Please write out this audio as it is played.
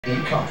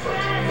Comfort.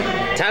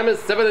 Time is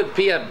 7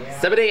 p.m.,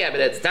 7 a.m.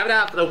 and it's time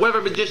now for the weather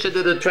magician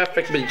and the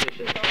traffic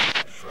magician. At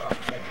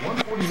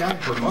 $149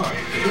 per month,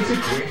 it's a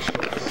great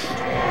choice.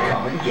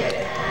 Come and get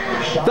it.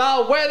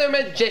 The weather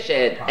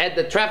magician and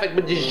the traffic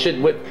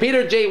magician with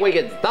Peter J.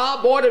 Wiggins. The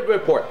morning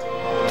report.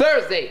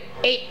 Thursday,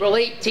 April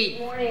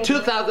 18th,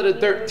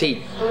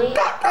 2013.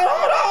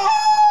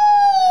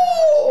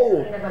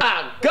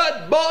 A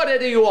good morning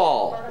to you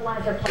all.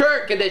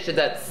 Current conditions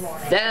at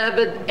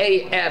 7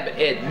 a.m.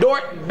 in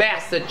North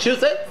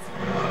Massachusetts.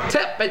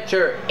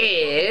 Temperature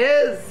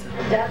is...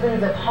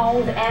 Dozens of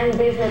homes and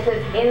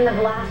businesses in the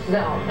blast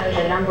zone.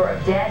 The number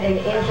of dead and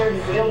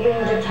injured still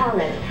being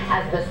determined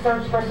as the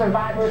search for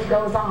survivors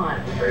goes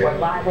on. We're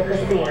live at the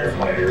scene.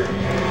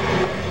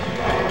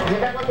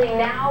 Developing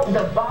now,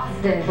 the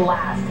Boston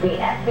blast. The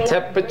FBI...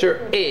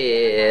 Temperature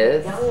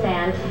is... A young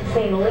man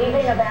seen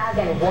leaving a bag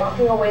and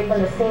walking away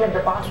from the scene of the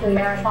Boston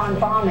Marathon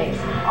bombings.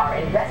 Our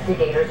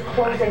investigators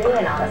closing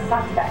in on a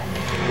suspect.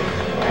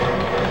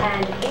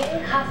 And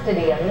in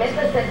custody, a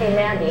Mississippi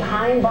man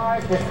behind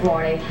bars this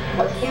morning,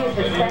 accused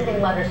of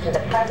sending letters to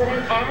the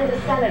president and the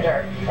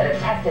senator that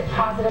have tested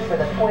positive for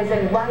the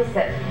poison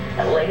ricin.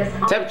 The latest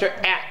temperature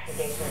at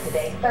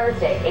today,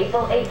 Thursday,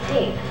 April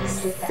 18th.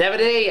 7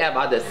 a.m.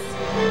 on this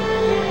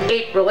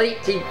April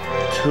 18th,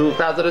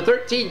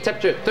 2013.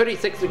 Temperature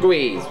 36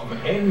 degrees.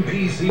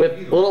 With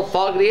a little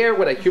fog in the air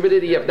with a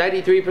humidity of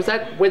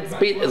 93%. Wind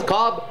speed is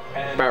calm.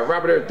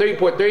 Barometer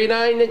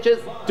 3.39 inches,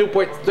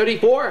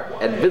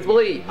 2.34, and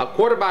visibly a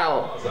quarter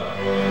mile.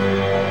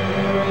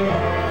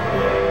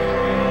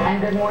 And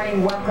good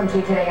morning. Welcome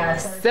to Today on a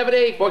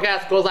 7-day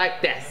forecast goes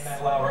like this.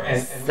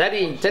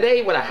 Sunny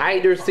today with a high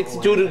near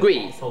 62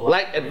 degrees.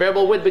 Light and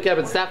variable wind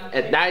becoming south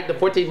at 9 to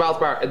 14 miles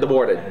per hour in the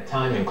morning.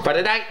 For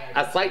the night,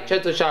 a slight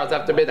chance of showers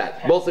after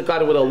midnight. Mostly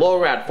cloudy with a low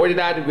around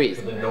 49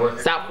 degrees.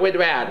 South wind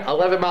around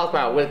 11 miles per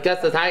hour with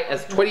gusts as high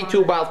as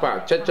 22 miles per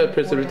hour. Chance of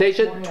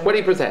precipitation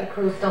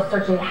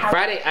 20%.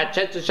 Friday, a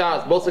chance of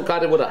showers mostly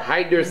cloudy with a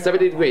high near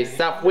 70 degrees.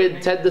 South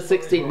wind 10 to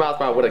 16 miles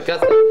per hour with a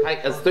gust as high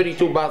as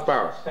 32 miles per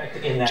hour.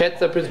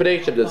 Chance of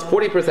precipitation is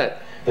 40%.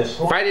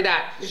 Friday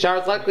night,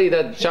 showers likely,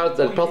 then showers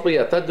and possibly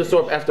a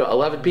thunderstorm after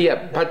 11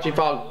 p.m. Punchy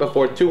fog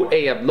before 2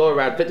 a.m. Low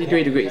around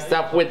 53 degrees.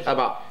 South wind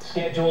about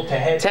 10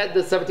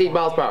 to 17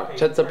 miles per hour.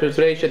 Chance of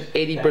precipitation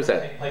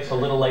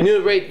 80%.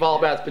 New rainfall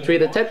amounts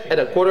between a tenth and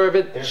a quarter of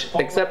an inch,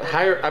 except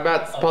higher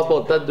amounts possible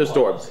of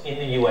thunderstorms.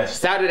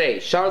 Saturday,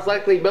 showers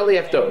likely mainly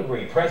after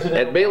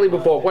and mainly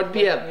before 1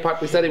 p.m.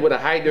 Partly sunny with a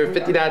high near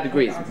 59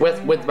 degrees.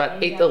 West winds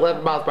about 8 to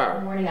 11 miles per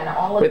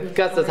hour. With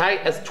gusts as high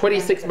as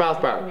 26 miles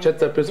per hour.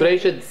 Chance of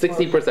precipitation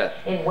 60%.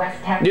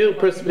 New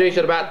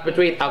precipitation amounts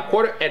between a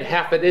quarter and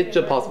half an inch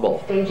if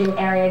possible.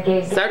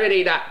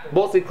 Saturday night,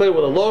 mostly clear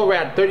with a low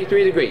around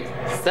 33 degrees.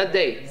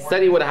 Sunday,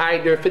 sunny with a high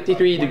near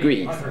 53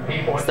 degrees.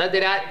 Sunday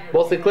night,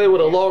 mostly clear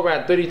with a low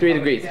around 33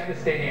 degrees.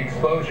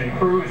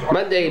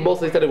 Monday,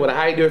 mostly sunny with a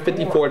high near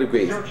 54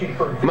 degrees.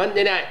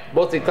 Monday night,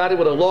 mostly cloudy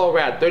with a low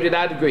around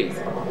 39 degrees.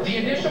 The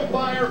initial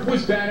fire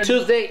was bad.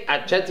 Tuesday,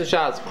 a chance of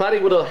showers, cloudy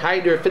with a high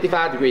near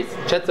 55 degrees.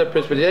 Chance of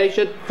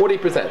precipitation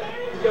 40%.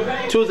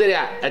 Tuesday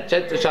night, a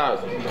chance of showers,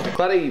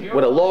 cloudy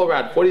with a low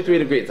around 43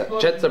 degrees. A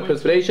chance of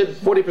precipitation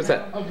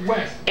 40%.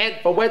 And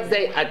for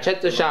Wednesday, a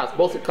chance of showers,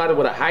 mostly cloudy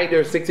with a high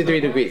near 63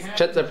 degrees.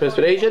 Chance of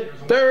precipitation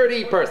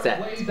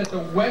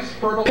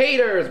 30%.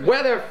 Peter's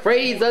weather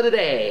phrase of the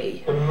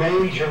day. A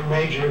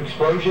major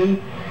explosion.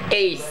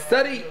 A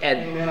sunny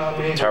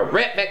and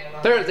terrific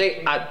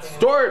Thursday on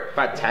store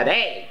for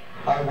today.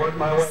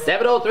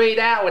 7:03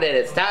 now, and it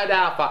is time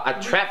now for a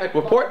traffic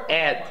report,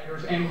 and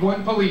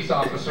one police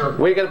officer.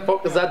 We're going to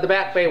focus on the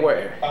Back Bay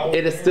where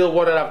it is still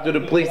warded off due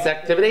to police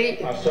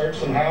activity. I searched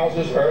some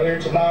houses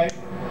earlier tonight.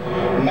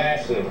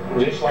 Massive.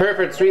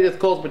 Hereford Street is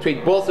closed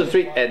between Bolster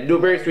Street and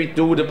Newberry Street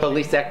due to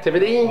police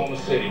activity.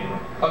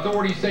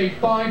 Authorities say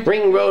 5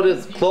 Ring Road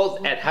is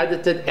closed at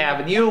Huntington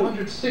Avenue.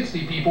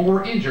 160 people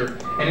were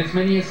injured, and as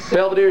many as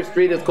Belvedere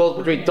Street is closed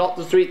between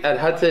Dalton Street and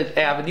Huntington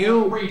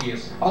Avenue.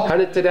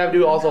 Huntington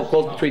Avenue also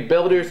closed between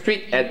Belvedere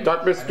Street and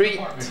Dartmouth Street.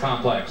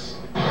 Complex.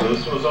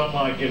 This was on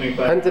my guinea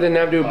pig. Huntington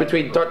Avenue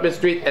between Dartmouth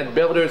Street and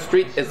Belvedere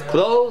Street is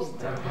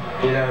closed.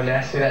 You know,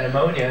 nasty that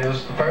ammonia, it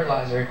was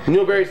fertilizer.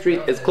 Newberry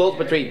Street is closed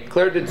between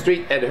Clarendon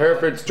Street and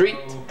Hereford Street.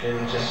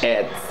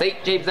 And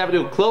St. James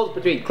Avenue closed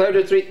between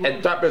Clarendon Street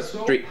and Dartmouth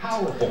Street.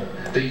 Powerful.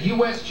 The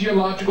U.S.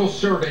 Geological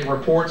Survey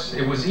reports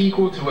it was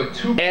equal to a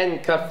 2.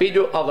 And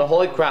Cathedral of the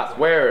Holy Cross,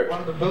 where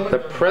the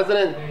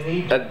President,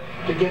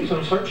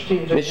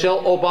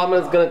 Michelle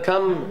Obama, is going to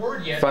come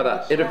for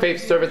the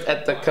interfaith service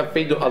at the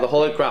Cathedral of the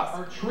Holy Cross.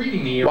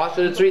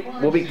 Washington Street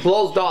will be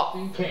closed off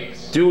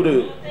due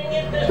to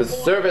the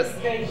service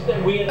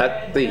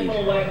at the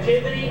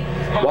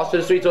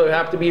Washington Street, so it will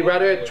have to be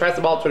rather try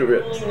some alternate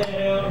routes.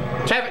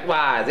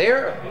 Traffic-wise,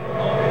 here.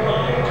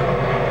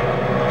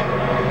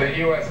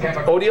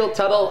 O'Neill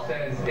Tunnel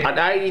on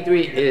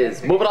 93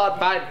 is moving on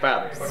fine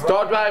from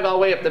Star Drive all the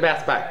way up to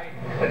Mass Pike.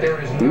 that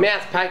there is no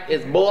Mass Pike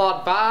is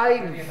Bulldog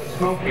 5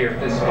 smoke here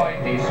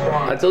despite these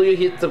strong. until you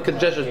hit some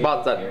congestion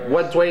spots on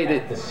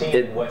 120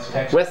 in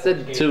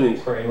Weston to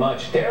Very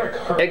much. Derek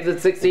Hurt,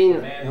 exit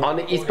 16 on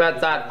the eastbound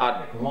side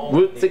on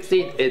Route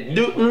 16 in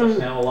Newton.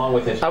 now along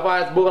with his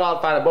Otherwise,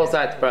 Bulldog 5 on both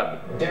sides from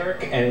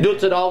Derek and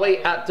Newton all the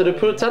way out to the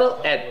Pruitt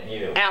Tunnel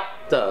and out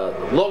to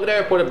Logan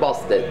Airport in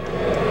Boston.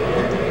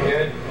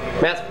 Good.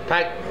 Mass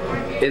Pike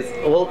is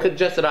a little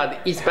congested on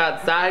the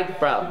eastbound side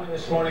from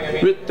this morning. I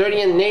mean, Route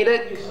 30 in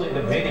Natick, obviously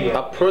the video.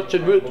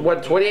 approaching Route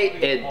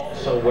 128 in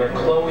So where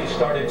Chloe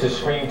started to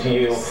scream to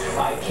you,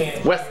 I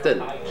can't.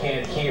 Weston. I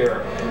can't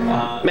hear.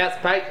 Mass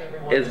Pike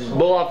is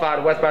Bulldog 5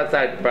 on the westbound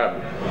side from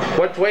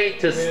 128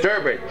 to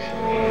Sturbridge.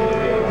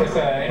 This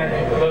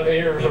inner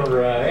ears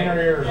or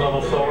inner ears a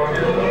little sore.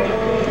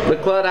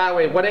 McLeod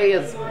Highway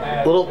 1A is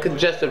a little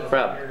congested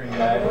from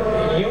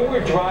You were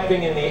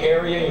driving in the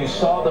area. You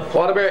saw the flames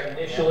Waterbury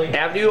initially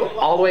Avenue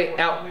all the way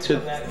out to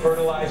that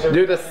fertilizer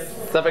near the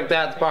Suffolk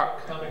Downs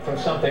Park. coming from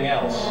something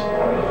else.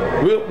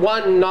 Route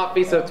 1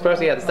 Northeast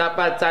Expressway on the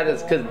southbound side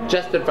is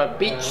congested from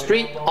Beach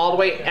Street all the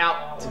way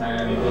out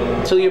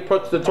until you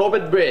approach the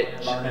Tobin Bridge.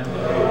 And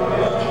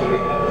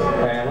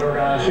we're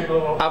gonna shoot a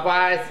little.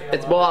 Otherwise,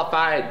 it's Bulldog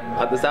 5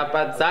 on the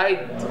southbound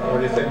side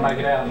We just didn't make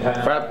it out in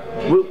time.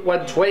 from Route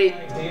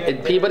 120 in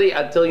Peabody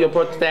until you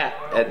approach that,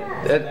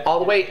 and all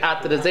the way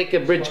out to the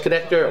Zachem Bridge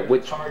connector,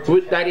 which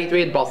Route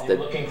 93 in Boston.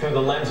 Looking through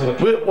the lens of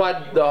a Route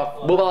 1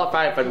 Bulldog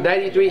 5 from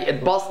 93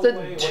 in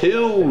Boston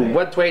to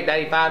 128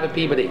 95 in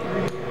Peabody.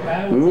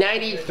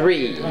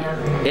 93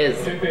 is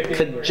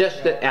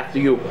congested after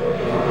you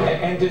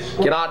and just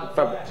get on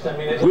from I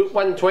mean, it's Route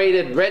 128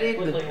 in Reading,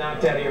 completely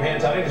knocked out of your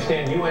hands. I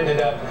understand you ended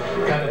up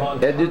kind of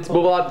on and it's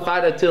Bulldog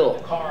 5 until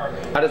car.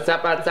 on the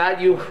southbound side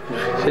you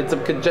hit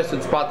some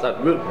congested spots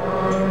on Route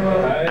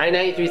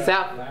I-93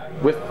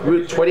 South with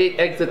Route 28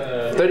 exit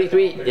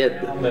 33 in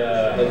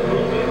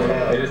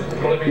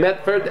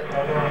Medford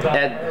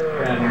and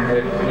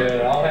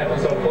it all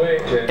happened so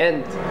quick.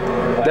 and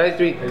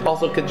 93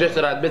 also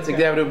congested on Mystic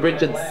Avenue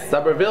Bridge in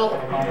Somerville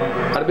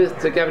on the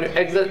Mystic Avenue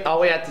exit all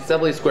the way out to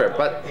Assembly Square,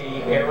 but The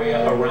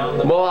area around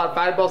the more on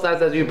 5 both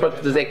sides as you approach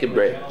the Zachem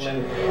Bridge.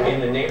 in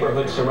the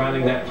neighborhood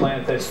surrounding that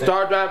plant. That's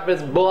Star Drive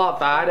is Bulldog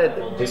 5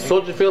 and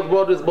Soldier Field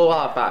Road is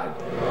Bulldog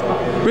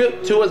 5.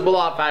 Route 2 is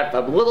Bulldog 5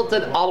 from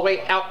Littleton all the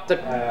way out to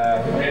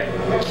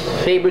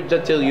Cambridge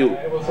until you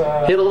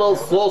hit a little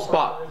slow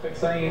spot.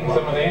 Fixing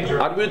some of the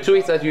injuries. On Route 2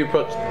 East as you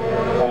approach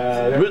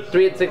Route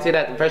 3 and 16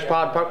 at the Fresh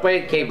Pond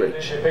Parkway in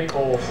Cambridge.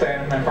 People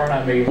standing in front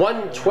of me.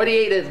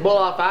 128 is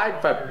Bulldog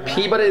 5 from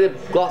Peabody to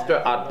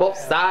Gloucester on both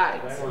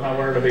sides. We're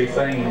nowhere to be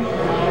seen.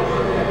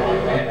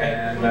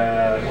 And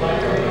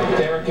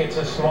Derek, it's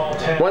a small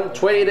town.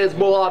 128 is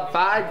Bulldog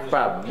 5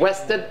 from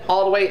Weston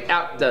all the way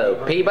out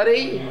to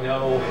Peabody. You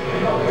know,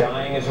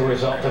 dying as a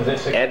result of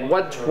this. And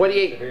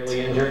 128 Severely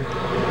injured.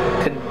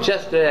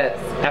 congested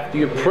after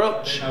you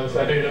approach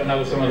I do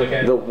know some of the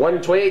the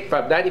 128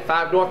 from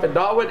 95 north in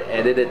Darwin,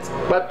 and then it's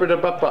bumper to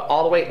bumper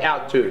all the way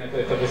out to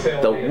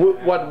the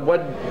Route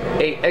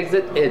 118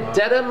 exit in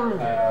Dedham.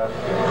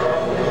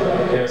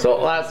 So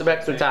it'll have some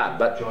extra time,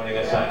 but Joining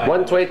us.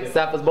 128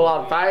 South is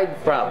Bulldog 5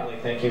 from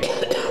Thank you.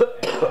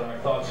 Our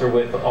thoughts are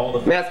with all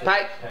the Mass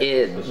Pike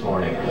in this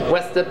morning.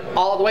 Weston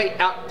all the way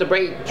out to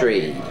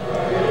Braintree.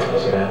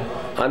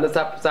 On the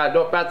south side,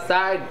 northbound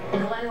side,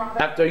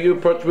 after you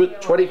approach Route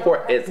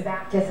 24 is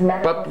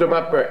bumper to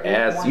bumper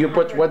as you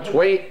approach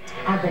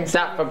 128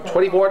 south from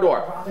 24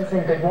 north.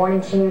 Robinson, good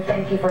morning to you.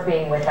 Thank you for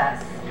being with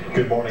us.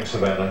 Good morning,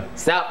 Savannah.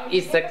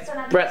 Southeast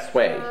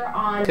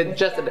Expressway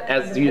congested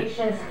as you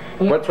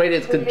 128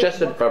 is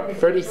congested from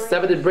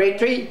 37 in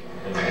Braintree,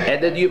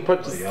 and then you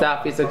approach the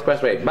Southeast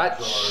Expressway.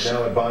 Much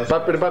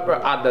bumper to bumper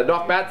on the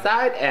northbound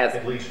side as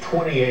At least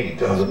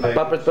 28 of the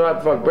bumper to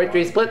bumper from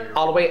Braintree Split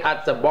all the way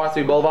out to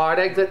Marcy Boulevard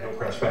exit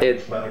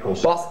in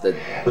Boston.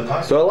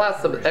 So it'll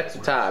last some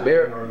extra time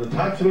here. are the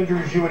types of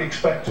injuries you would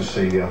expect to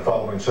see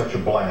following such a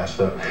blast.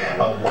 A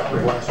lot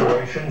of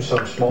lacerations,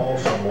 some small,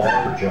 some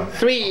large.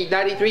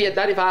 393 and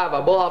 95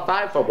 on Bulldog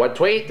 5 from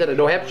 128 to the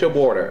New Hampshire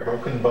border.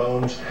 Broken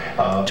bones.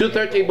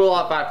 213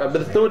 Bulldog 5 from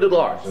Minnesota to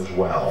Lawrence. As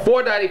well.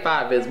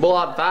 495 is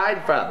Bulldog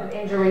 5 from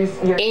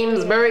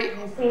Amesbury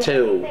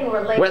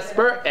to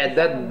Westport, and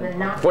then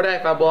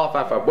 495 Bulldog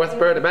 5 from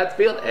Westport to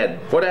Mansfield, and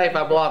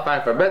 495 Bulldog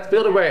 5 from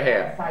Mansfield to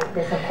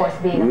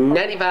Wareham.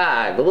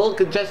 95, a little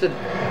congested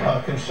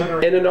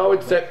in the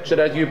Norwood section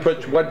as you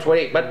approach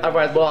 128, but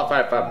otherwise Bulldog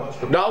 5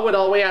 from Norwood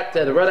all the way out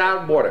to the Rhode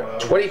Island border.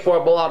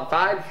 24 Bulldog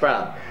 5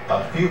 from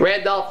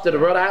Randolph to the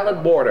Rhode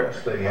Island border.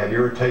 They had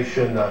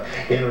irritation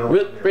in and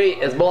Route 3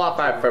 is Bulldog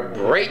 5 from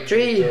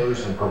Braintree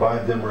and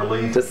provide them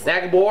relief. to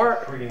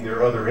Sagamore. Treating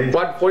their other injuries.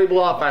 140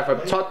 Bulldog 5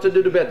 from Taunton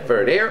to New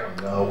Bedford here.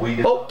 We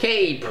did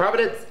Okay,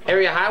 Providence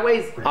area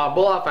highways on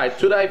Bulldog 5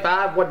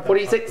 295,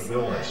 146,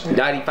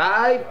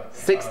 95,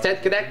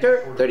 610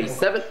 connector,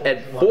 37,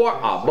 and 4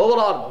 on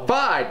Bulldog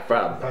 5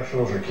 from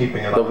professionals are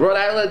keeping an the eye Rhode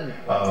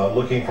Island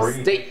looking for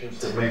State.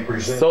 irritations that may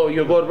present So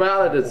you're going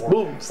around and it's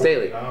smooth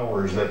sailing.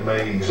 hours that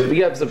may exist. We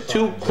have some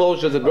 2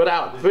 closures in Rhode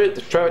Island.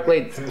 First, traffic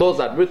lanes closed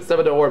on Route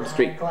 7 to Orm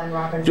Street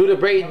due to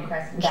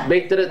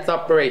maintenance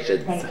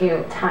operations. Thank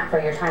you for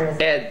your time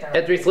this And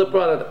entry slip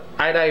road on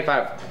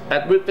I-95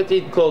 at Route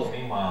 15 closed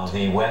Meanwhile,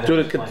 the weather due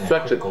to is playing a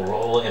construction. critical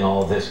role in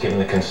all this, given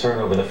the concern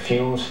over the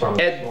fumes from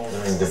And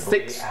smoldering debris.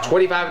 6,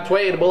 25, and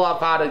 20 in the Bullock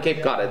Pond and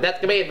Cape Cod. And that's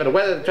going to be it for the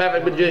weather and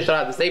traffic condition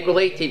on this April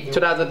 18th,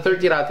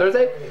 2013 on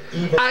Thursday.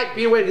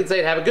 I'm Wiggins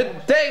saying have a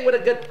good day with a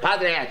good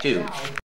positive attitude.